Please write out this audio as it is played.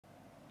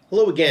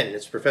Hello again,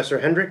 it's Professor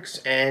Hendricks,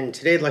 and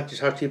today I'd like to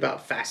talk to you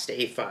about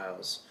FASTA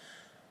files.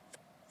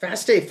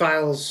 FASTA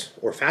files,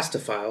 or FASTA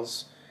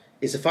files,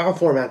 is a file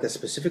format that's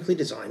specifically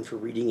designed for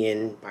reading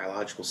in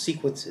biological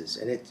sequences,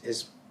 and it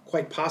is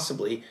quite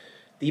possibly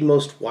the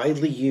most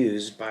widely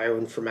used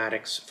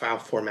bioinformatics file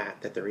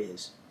format that there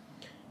is.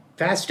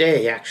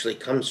 FASTA actually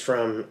comes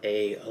from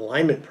an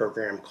alignment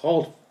program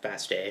called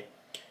FASTA,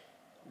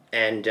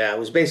 and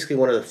was basically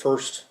one of the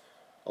first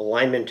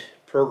alignment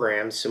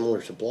programs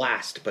similar to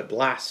BLAST, but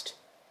BLAST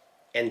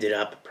ended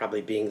up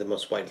probably being the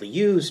most widely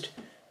used,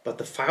 but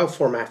the file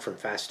format from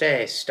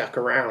FASTA stuck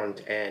around,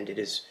 and it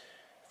has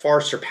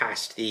far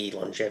surpassed the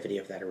longevity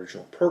of that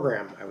original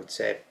program, I would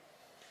say,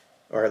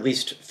 or at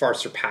least far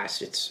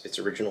surpassed its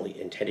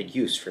originally intended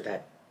use for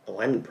that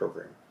alignment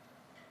program.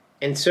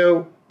 And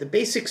so the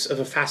basics of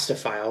a FASTA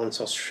file, and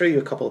so I'll show you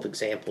a couple of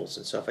examples.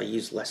 And so if I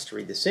use less to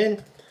read this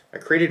in, I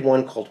created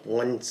one called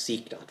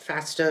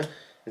oneseq.fasta.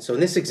 And so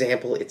in this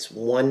example, it's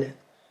one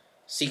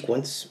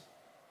sequence,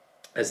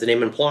 as the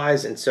name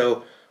implies. And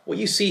so what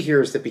you see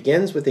here is that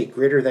begins with a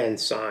greater than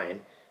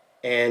sign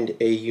and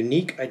a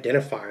unique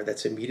identifier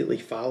that's immediately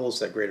follows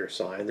that greater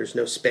sign. There's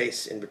no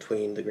space in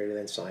between the greater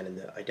than sign and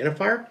the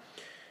identifier.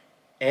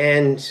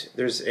 And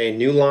there's a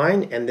new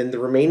line, and then the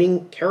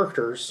remaining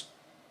characters,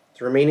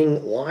 the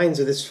remaining lines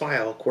of this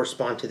file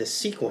correspond to the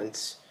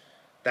sequence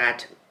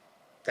that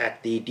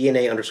the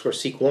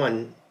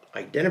DNA_seq1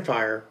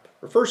 identifier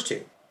refers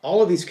to.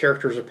 All of these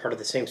characters are part of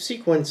the same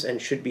sequence and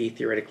should be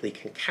theoretically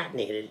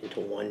concatenated into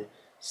one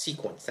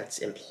sequence. That's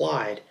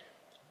implied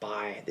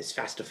by this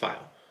FASTA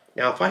file.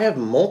 Now, if I have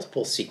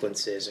multiple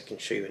sequences, I can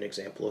show you an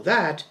example of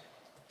that.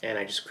 And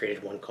I just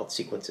created one called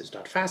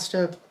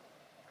sequences.fasta.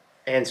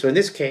 And so in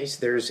this case,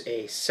 there's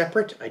a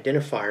separate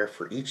identifier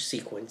for each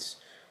sequence.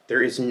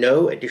 There is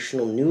no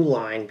additional new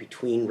line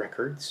between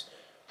records,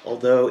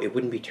 although it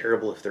wouldn't be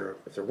terrible if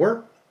there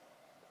were.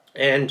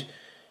 And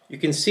you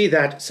can see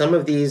that some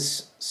of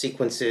these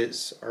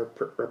sequences are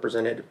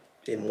represented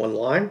in one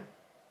line.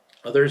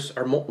 Others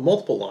are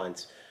multiple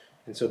lines.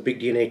 And so Big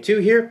DNA 2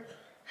 here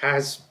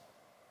has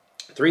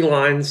 3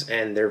 lines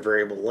and their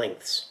variable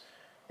lengths.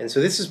 And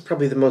so this is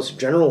probably the most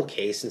general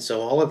case. And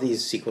so all of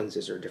these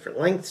sequences are different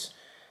lengths.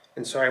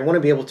 And so I want to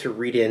be able to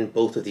read in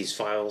both of these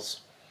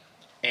files.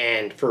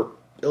 And for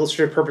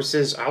illustrative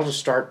purposes, I'll just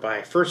start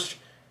by first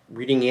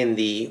reading in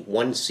the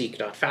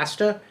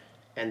oneseq.fasta,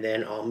 and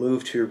then I'll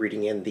move to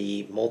reading in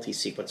the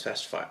multi-sequence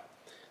FASTA file.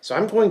 So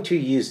I'm going to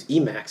use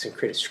Emacs and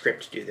create a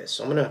script to do this.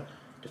 So I'm going to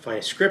define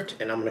a script,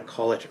 and I'm going to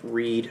call it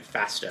read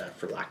FASTA,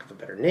 for lack of a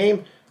better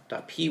name,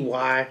 .py.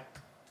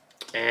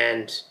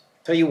 And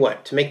tell you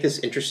what, to make this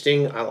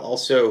interesting, I'll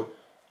also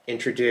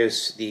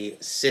introduce the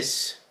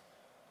sys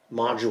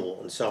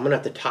module. And so I'm going to,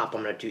 at the top,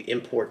 I'm going to do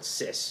import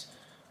sys.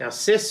 Now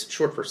sys,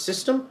 short for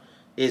system,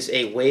 is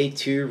a way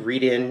to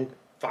read in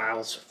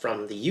files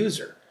from the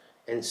user.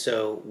 And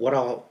so what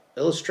I'll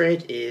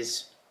illustrate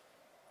is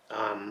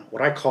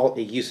what I call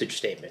a usage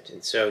statement.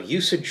 And so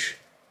usage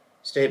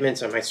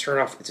statements, I might start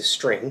off with a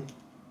string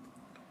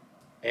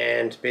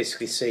and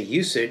basically say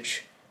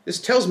usage. This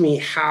tells me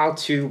how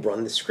to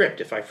run the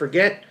script. If I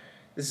forget,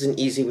 this is an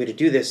easy way to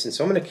do this. And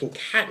so I'm going to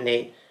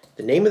concatenate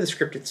the name of the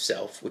script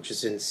itself, which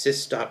is in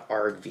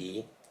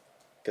sys.argv,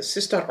 because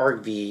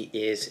sys.argv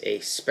is a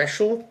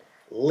special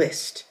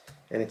list.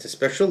 And it's a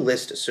special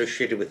list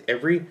associated with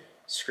every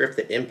script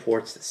that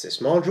imports the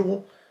sys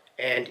module,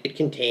 and it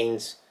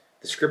contains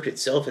the script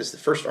itself as the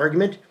first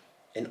argument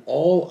and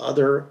all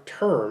other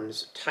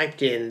terms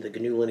typed in the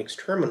GNU Linux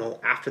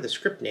terminal after the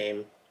script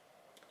name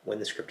when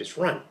the script is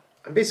run.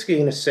 I'm basically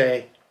going to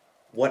say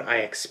what I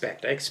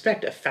expect. I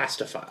expect a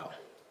FASTA file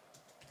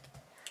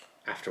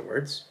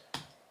afterwards,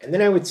 and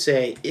then I would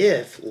say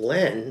if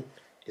len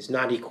is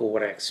not equal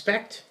what I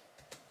expect,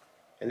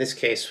 in this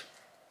case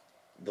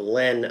the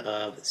len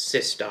of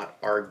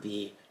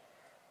sys.argv,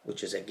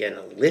 which is again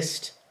a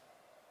list,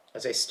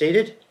 as I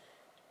stated.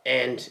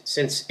 And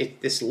since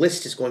this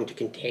list is going to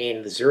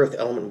contain the 0th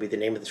element will be the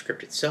name of the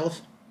script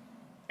itself,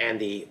 and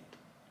the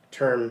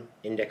term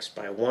indexed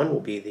by 1 will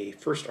be the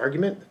first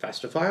argument, the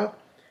FASTA file,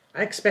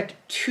 I expect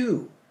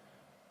 2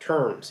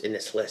 terms in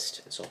this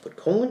list. And so I'll put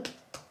colon,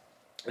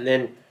 and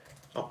then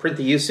I'll print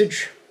the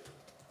usage.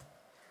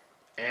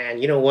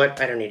 And you know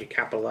what? I don't need to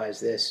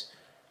capitalize this.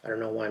 I don't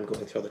know why I'm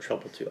going through all the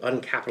trouble to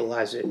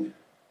uncapitalize it,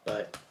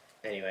 but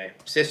anyway,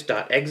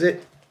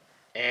 sys.exit.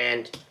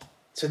 And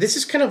so this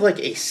is kind of like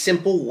a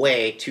simple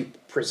way to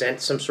present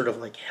some sort of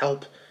like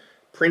help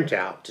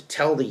printout to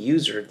tell the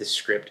user of this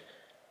script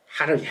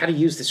how to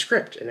use the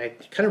script. And I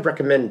kind of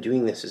recommend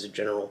doing this as a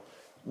general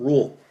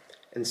rule.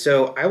 And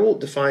so I will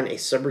define a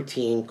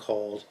subroutine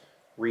called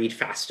read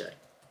FASTA,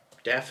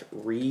 def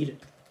read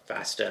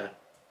FASTA,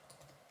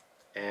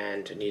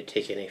 and I need to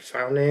take in a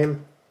file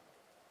name.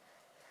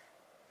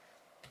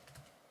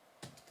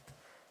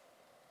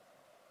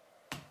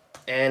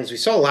 And as we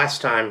saw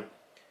last time,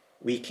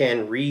 we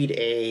can read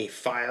a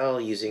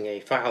file using a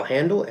file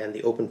handle and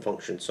the open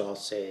function. So I'll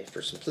say,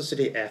 for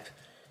simplicity, f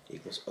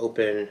equals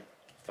open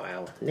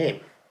file name.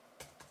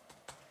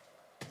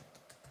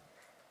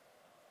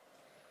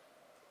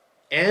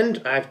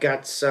 And I've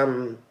got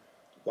some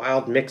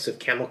wild mix of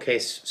camel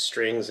case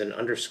strings and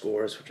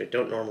underscores, which I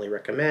don't normally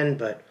recommend,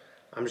 but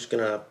I'm just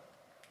gonna,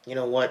 you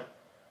know what,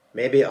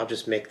 maybe I'll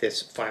just make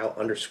this file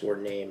underscore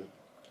name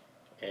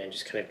and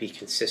just kind of be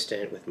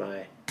consistent with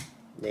my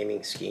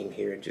naming scheme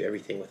here and do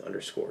everything with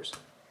underscores.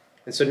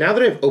 And so now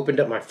that I've opened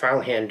up my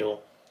file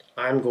handle,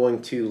 I'm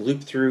going to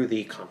loop through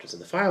the contents of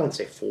the file and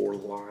say for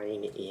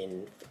line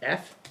in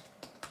F.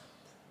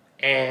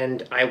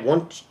 And I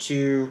want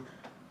to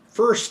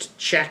first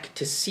check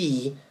to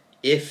see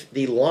if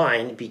the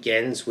line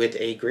begins with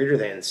a greater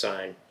than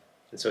sign.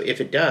 And so if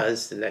it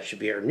does, then that should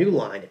be our new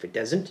line. If it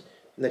doesn't,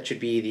 then that should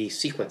be the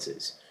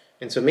sequences.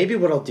 And so maybe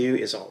what I'll do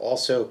is I'll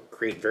also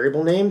create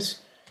variable names.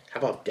 How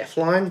about def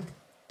line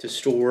to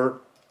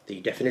store the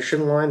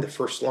definition line, the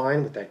first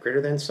line with that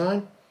greater than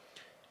sign.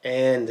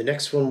 And the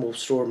next one will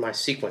store my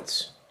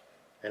sequence.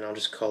 And I'll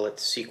just call it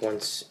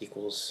sequence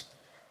equals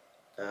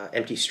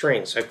empty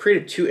string. So I've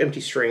created two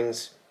empty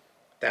strings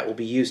that will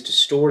be used to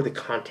store the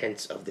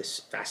contents of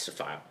this FASTA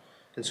file.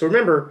 And so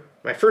remember,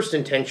 my first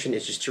intention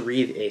is just to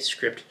read a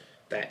script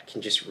that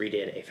can just read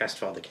in a FASTA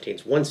file that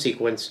contains one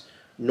sequence.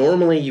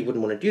 Normally you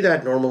wouldn't want to do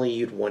that. Normally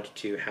you'd want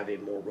to have a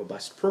more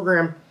robust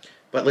program,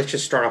 but let's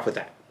just start off with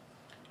that.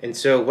 And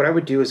so what I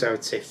would do is I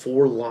would say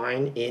for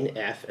line in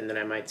F, and then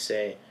I might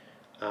say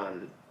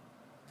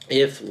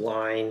if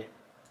line,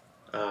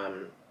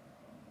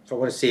 if I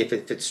want to see if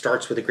it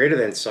starts with a greater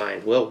than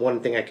sign, well, one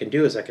thing I can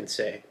do is I can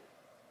say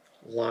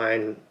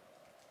line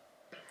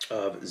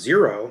of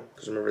 0,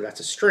 because remember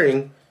that's a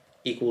string,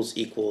 equals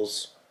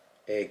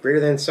a greater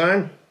than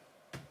sign,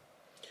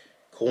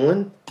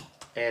 colon,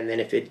 and then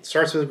if it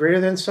starts with a greater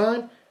than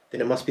sign,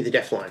 then it must be the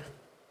def line.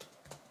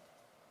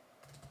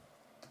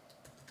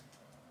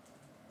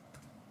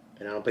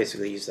 And I'll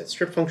basically use that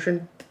strip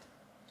function,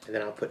 and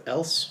then I'll put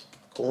else,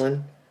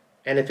 colon,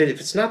 and if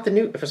it's not the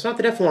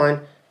def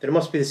line, then it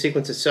must be the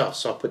sequence itself.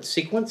 So I'll put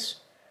sequence,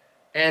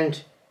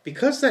 and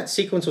because that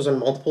sequence was on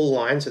multiple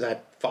lines of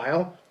that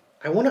file,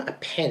 I want to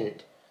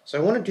append. So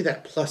I want to do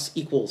that plus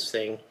equals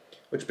thing,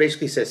 which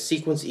basically says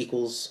sequence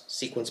equals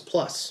sequence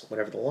plus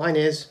whatever the line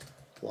is,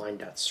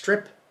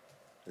 line.strip,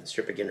 and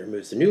strip again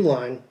removes the new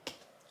line,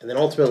 and then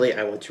ultimately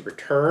I want to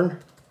return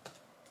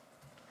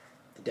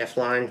the def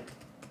line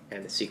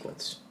and the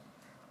sequence.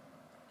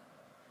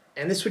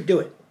 And this would do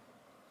it.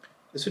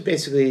 This would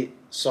basically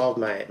solve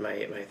my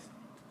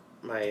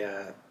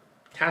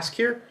task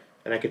here,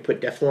 and I could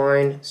put def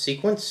line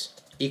sequence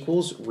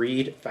equals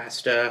read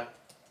FASTA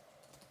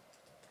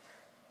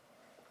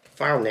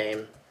file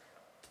name.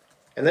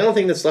 And the only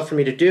thing that's left for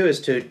me to do is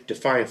to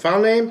define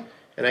file name,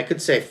 and I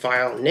could say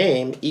file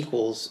name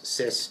equals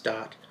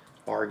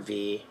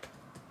sys.argv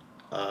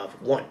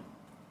of 1.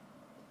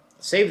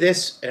 Save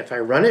this, and if I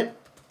run it,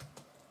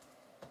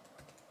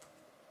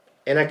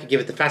 and I could give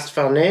it the FASTA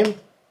file name,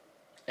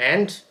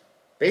 and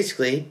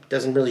basically it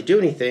doesn't really do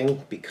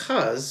anything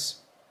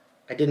because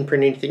I didn't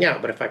print anything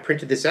out. But if I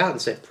printed this out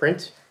and said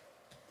print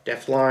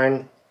def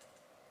line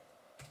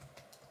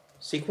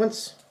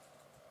sequence,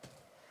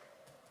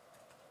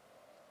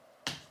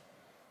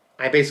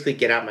 I basically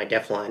get out my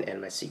def line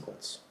and my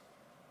sequence.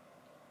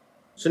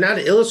 So now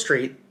to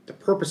illustrate the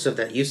purpose of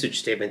that usage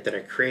statement that I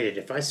created,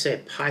 if I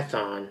say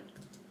Python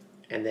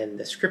and then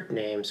the script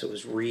name, so it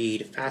was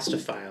read FASTA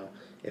file,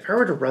 if I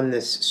were to run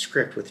this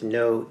script with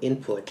no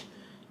input,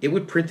 it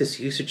would print this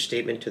usage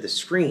statement to the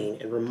screen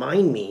and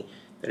remind me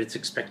that it's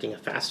expecting a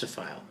FASTA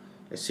file.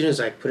 As soon as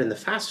I put in the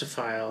FASTA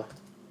file,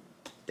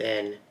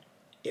 then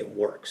it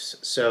works.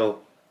 So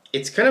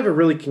it's kind of a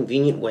really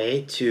convenient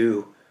way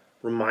to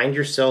remind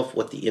yourself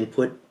what the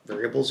input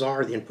variables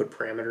are, the input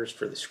parameters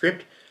for the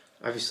script.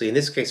 Obviously in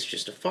this case it's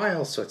just a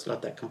file, so it's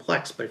not that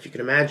complex, but if you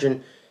can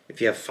imagine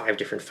if you have 5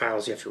 different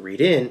files you have to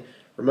read in,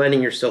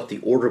 reminding yourself the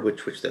order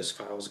with which those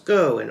files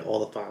go and all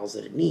the files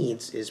that it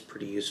needs is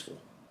pretty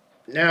useful.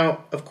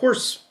 Now, of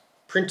course,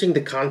 printing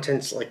the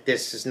contents like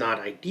this is not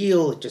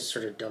ideal. It just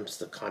sort of dumps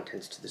the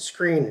contents to the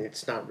screen and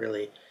it's not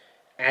really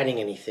adding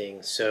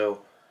anything.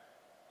 So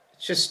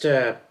it's just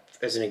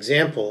as an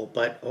example,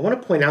 but I want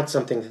to point out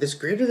something, that this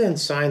greater than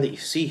sign that you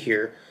see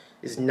here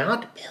is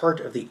not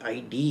part of the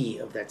ID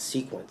of that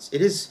sequence.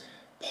 It is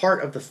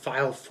part of the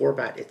file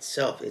format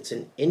itself. It's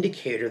an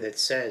indicator that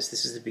says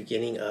this is the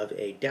beginning of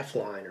a def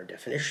line or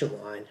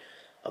definition line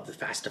of the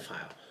FASTA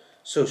file.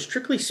 So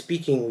strictly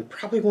speaking, we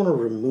probably want to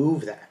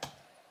remove that.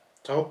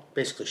 So I'll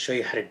basically show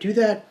you how to do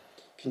that.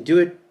 You can do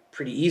it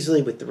pretty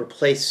easily with the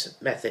replace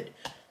method.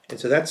 And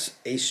so that's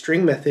a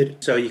string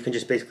method. So you can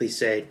just basically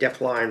say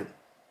def line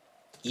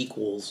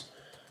equals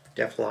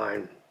def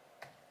line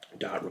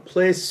dot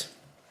replace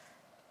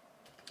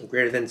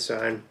greater than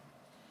sign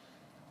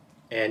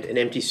and an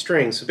empty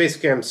string. So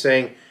basically I'm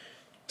saying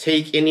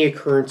take any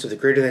occurrence of the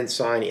greater than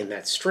sign in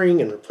that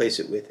string and replace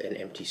it with an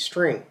empty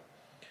string.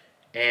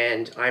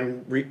 And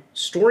I'm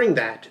storing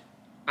that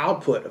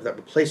output of that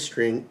replace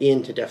string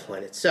into def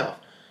line itself.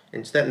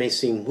 And so that may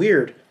seem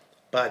weird,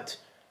 but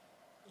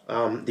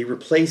the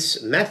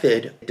replace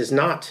method does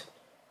not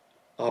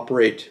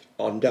operate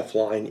on def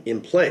line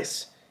in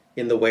place.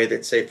 in the way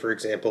that, say, for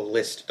example,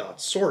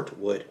 list.sort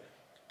would,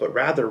 but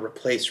rather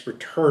replace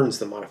returns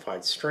the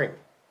modified string.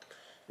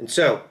 And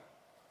so,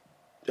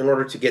 in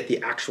order to get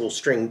the actual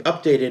string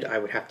updated, I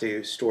would have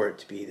to store it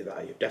to be the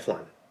value of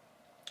defline.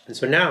 And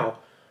so now,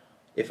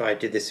 if I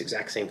did this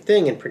exact same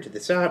thing and printed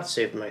this out,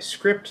 saved my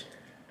script,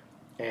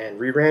 and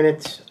reran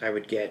it, I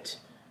would get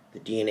the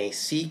DNA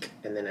seek,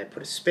 and then I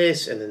put a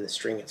space, and then the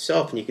string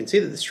itself. And you can see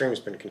that the string has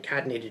been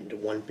concatenated into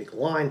one big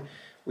line,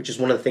 which is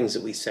one of the things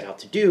that we set out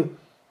to do.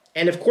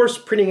 And of course,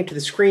 printing it to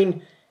the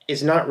screen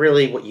is not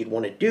really what you'd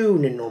want to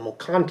do in normal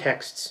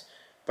contexts,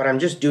 but I'm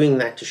just doing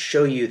that to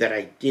show you that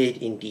I did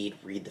indeed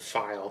read the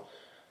file,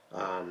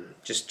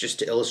 just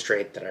to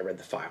illustrate that I read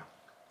the file.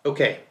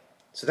 Okay,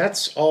 so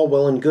that's all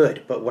well and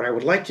good, but what I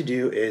would like to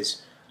do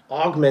is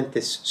augment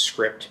this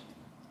script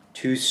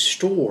to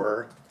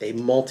store a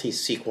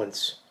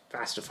multi-sequence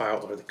FASTA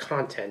file, or the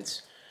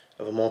contents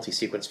of a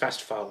multi-sequence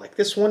FASTA file like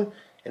this one,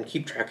 and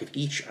keep track of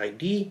each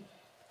ID.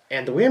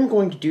 And the way I'm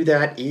going to do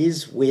that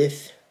is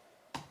with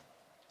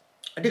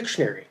a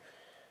dictionary.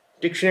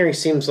 Dictionary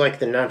seems like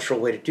the natural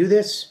way to do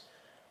this.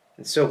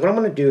 And so what I'm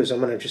going to do is I'm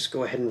going to just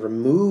go ahead and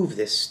remove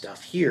this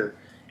stuff here.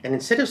 And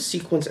instead of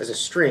sequence as a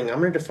string, I'm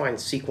going to define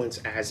sequence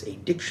as a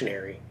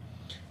dictionary.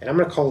 And I'm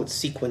going to call it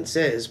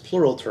sequences,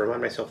 plural, to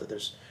remind myself that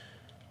there's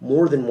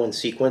more than one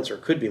sequence, or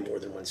could be more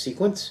than one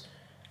sequence.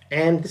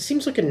 And this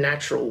seems like a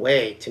natural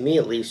way, to me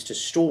at least, to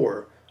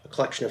store a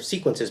collection of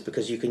sequences,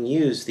 because you can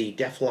use the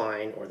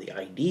defline, or the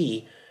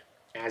ID,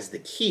 as the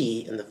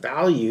key, and the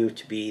value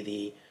to be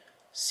the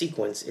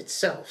sequence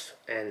itself.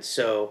 And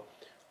so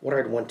what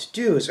I'd want to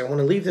do is I want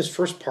to leave this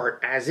first part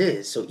as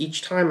is. So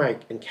each time I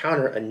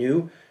encounter a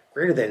new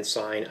greater than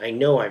sign, I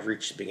know I've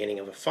reached the beginning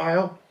of a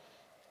file,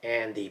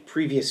 and the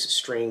previous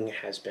string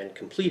has been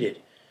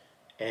completed.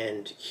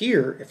 And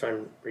here, if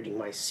I'm reading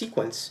my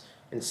sequence,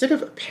 instead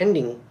of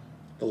appending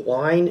the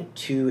line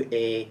to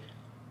a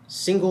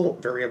single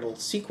variable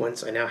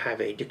sequence, I now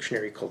have a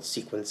dictionary called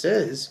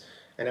sequences,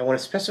 and I want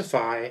to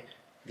specify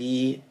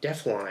the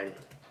def line.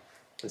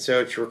 And so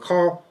if you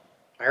recall,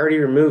 I already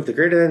removed the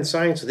greater than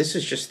sign, so this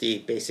is just the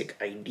basic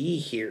ID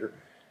here,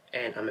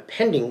 and I'm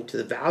appending to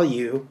the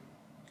value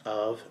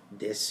of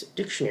this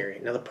dictionary.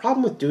 Now the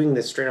problem with doing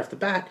this straight off the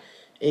bat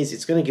is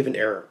it's going to give an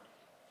error.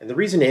 And the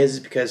reason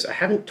is because I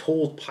haven't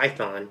told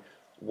Python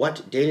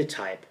what data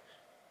type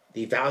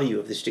the value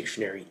of this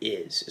dictionary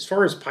is. As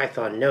far as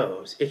Python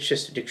knows, it's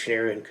just a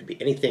dictionary, and could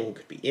be anything. It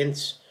could be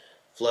ints,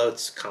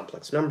 floats,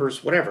 complex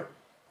numbers, whatever.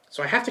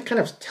 So I have to kind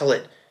of tell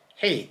it,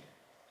 hey,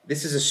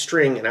 this is a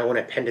string and I want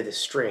to append to this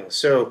string.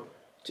 So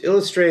to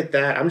illustrate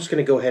that, I'm just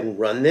going to go ahead and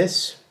run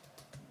this.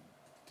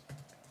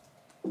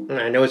 And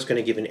I know it's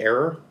going to give an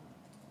error.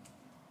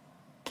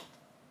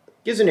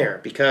 It gives an error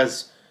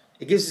because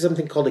it gives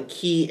something called a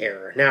key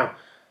error. Now,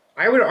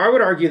 I would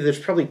argue that there's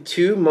probably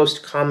two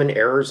most common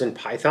errors in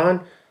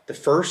Python. The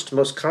first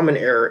most common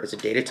error is a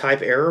data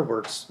type error,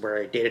 where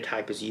a data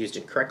type is used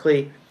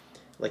incorrectly.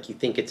 Like you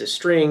think it's a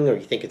string, or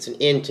you think it's an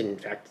int, and in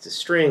fact it's a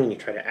string, and you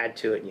try to add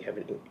to it, and you have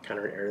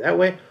encounter an error that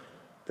way.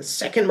 The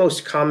second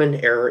most common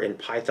error in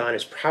Python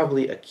is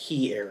probably a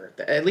key error,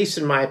 at least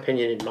in my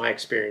opinion, in my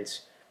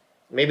experience.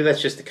 Maybe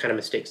that's just the kind of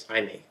mistakes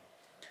I make.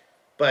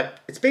 But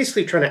it's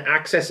basically trying to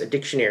access a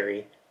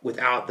dictionary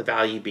without the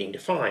value being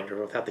defined,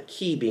 or without the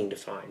key being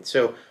defined.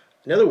 So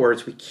in other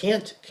words, we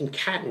can't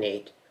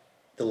concatenate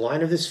the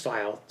line of this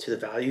file to the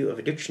value of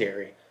a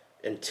dictionary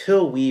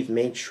until we've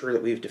made sure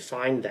that we've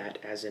defined that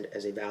as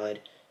a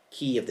valid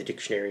key of the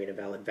dictionary and a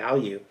valid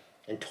value,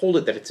 and told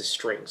it that it's a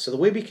string. So the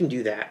way we can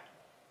do that,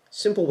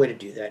 simple way to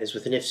do that, is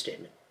with an if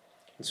statement.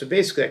 And so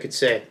basically I could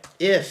say,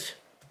 if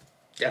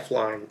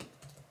defline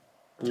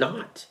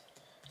not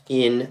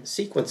in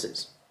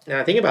sequences.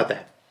 Now think about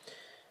that.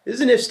 This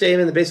is an if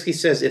statement that basically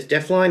says if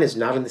defline is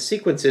not in the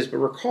sequences, but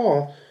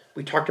recall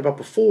we talked about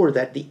before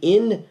that the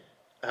in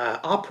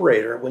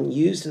operator, when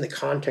used in the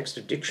context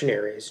of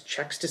dictionaries,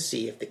 checks to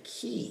see if the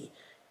key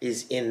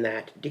is in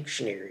that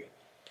dictionary.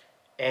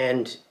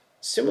 And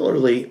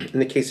similarly, in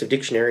the case of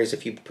dictionaries,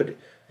 if you put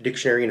a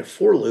dictionary in a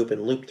for loop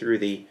and loop through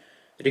the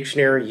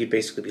dictionary, you'd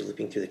basically be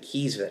looping through the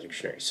keys of that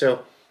dictionary.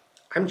 So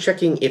I'm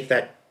checking if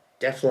that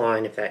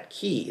defline, if that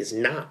key is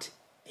not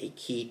a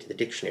key to the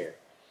dictionary.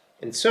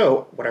 And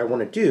so what I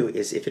want to do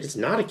is, if it is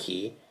not a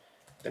key,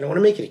 then I want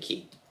to make it a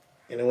key.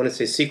 And I want to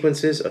say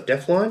sequences of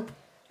defline.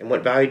 And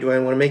what value do I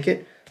want to make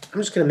it? I'm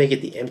just going to make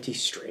it the empty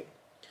string.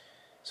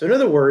 So in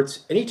other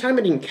words, anytime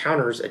it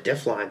encounters a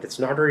defline that's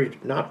not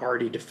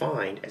already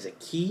defined as a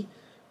key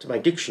to my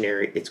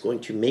dictionary, it's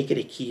going to make it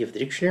a key of the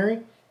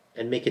dictionary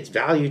and make its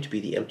value to be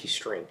the empty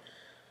string.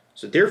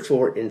 So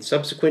therefore, in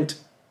subsequent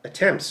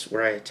attempts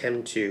where I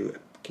attempt to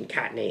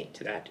concatenate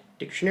to that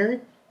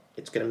dictionary,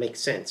 it's going to make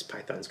sense.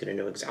 Python's going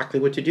to know exactly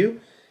what to do.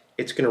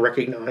 It's going to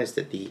recognize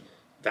that the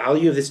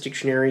value of this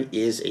dictionary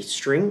is a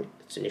string.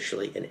 It's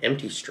initially an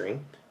empty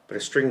string, but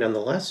a string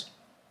nonetheless.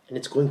 And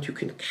it's going to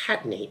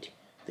concatenate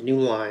the new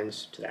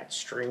lines to that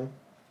string.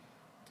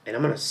 And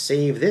I'm going to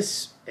save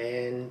this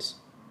and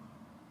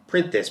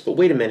print this. But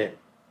wait a minute.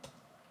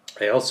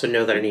 I also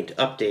know that I need to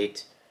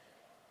update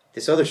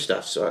this other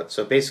stuff.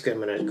 So basically,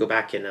 I'm going to go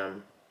back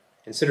and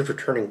instead of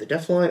returning the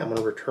def line, I'm going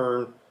to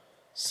return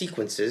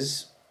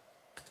sequences.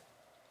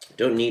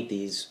 Don't need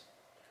these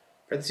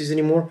parentheses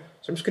anymore.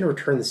 So I'm just going to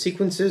return the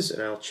sequences,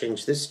 and I'll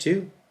change this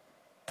to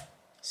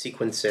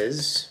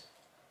sequences.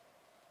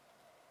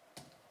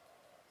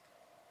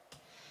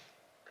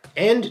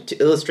 And to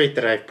illustrate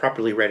that I've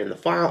properly read in the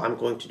file, I'm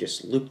going to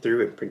just loop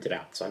through and print it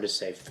out. So I'll just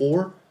say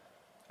for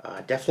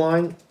def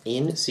line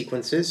in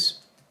sequences,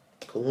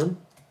 colon,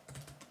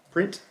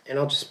 print, and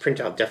I'll just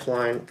print out def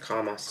line,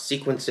 comma,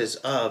 sequences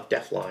of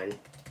def line.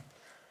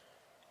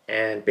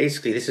 And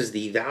basically this is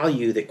the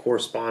value that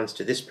corresponds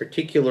to this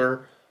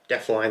particular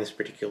def line, this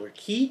particular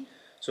key.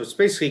 So it's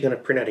basically going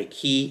to print out a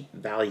key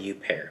value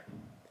pair.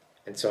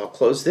 And so I'll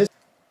close this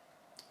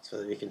so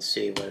that we can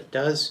see what it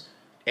does.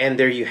 And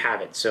there you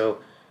have it. So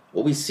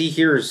what we see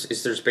here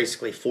is there's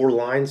basically 4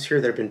 lines here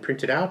that have been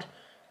printed out.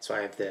 So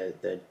I have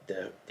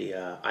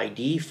the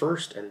ID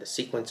first and the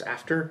sequence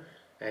after.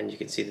 And you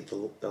can see that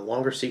the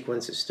longer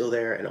sequence is still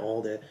there and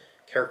all the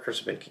characters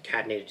have been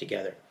concatenated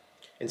together.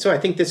 And so I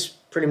think this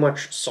pretty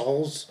much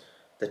solves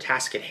the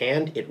task at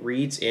hand. It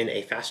reads in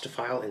a FASTA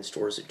file and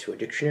stores it to a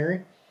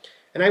dictionary.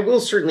 And I will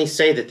certainly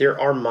say that there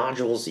are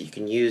modules that you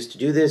can use to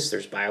do this.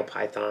 There's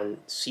BioPython,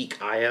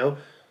 Seek.io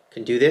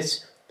can do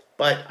this.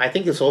 But I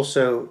think this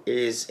also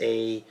is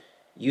a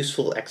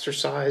useful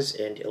exercise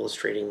in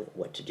illustrating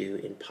what to do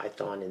in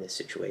Python in this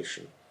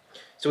situation.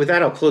 So with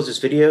that, I'll close this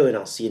video and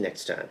I'll see you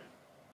next time.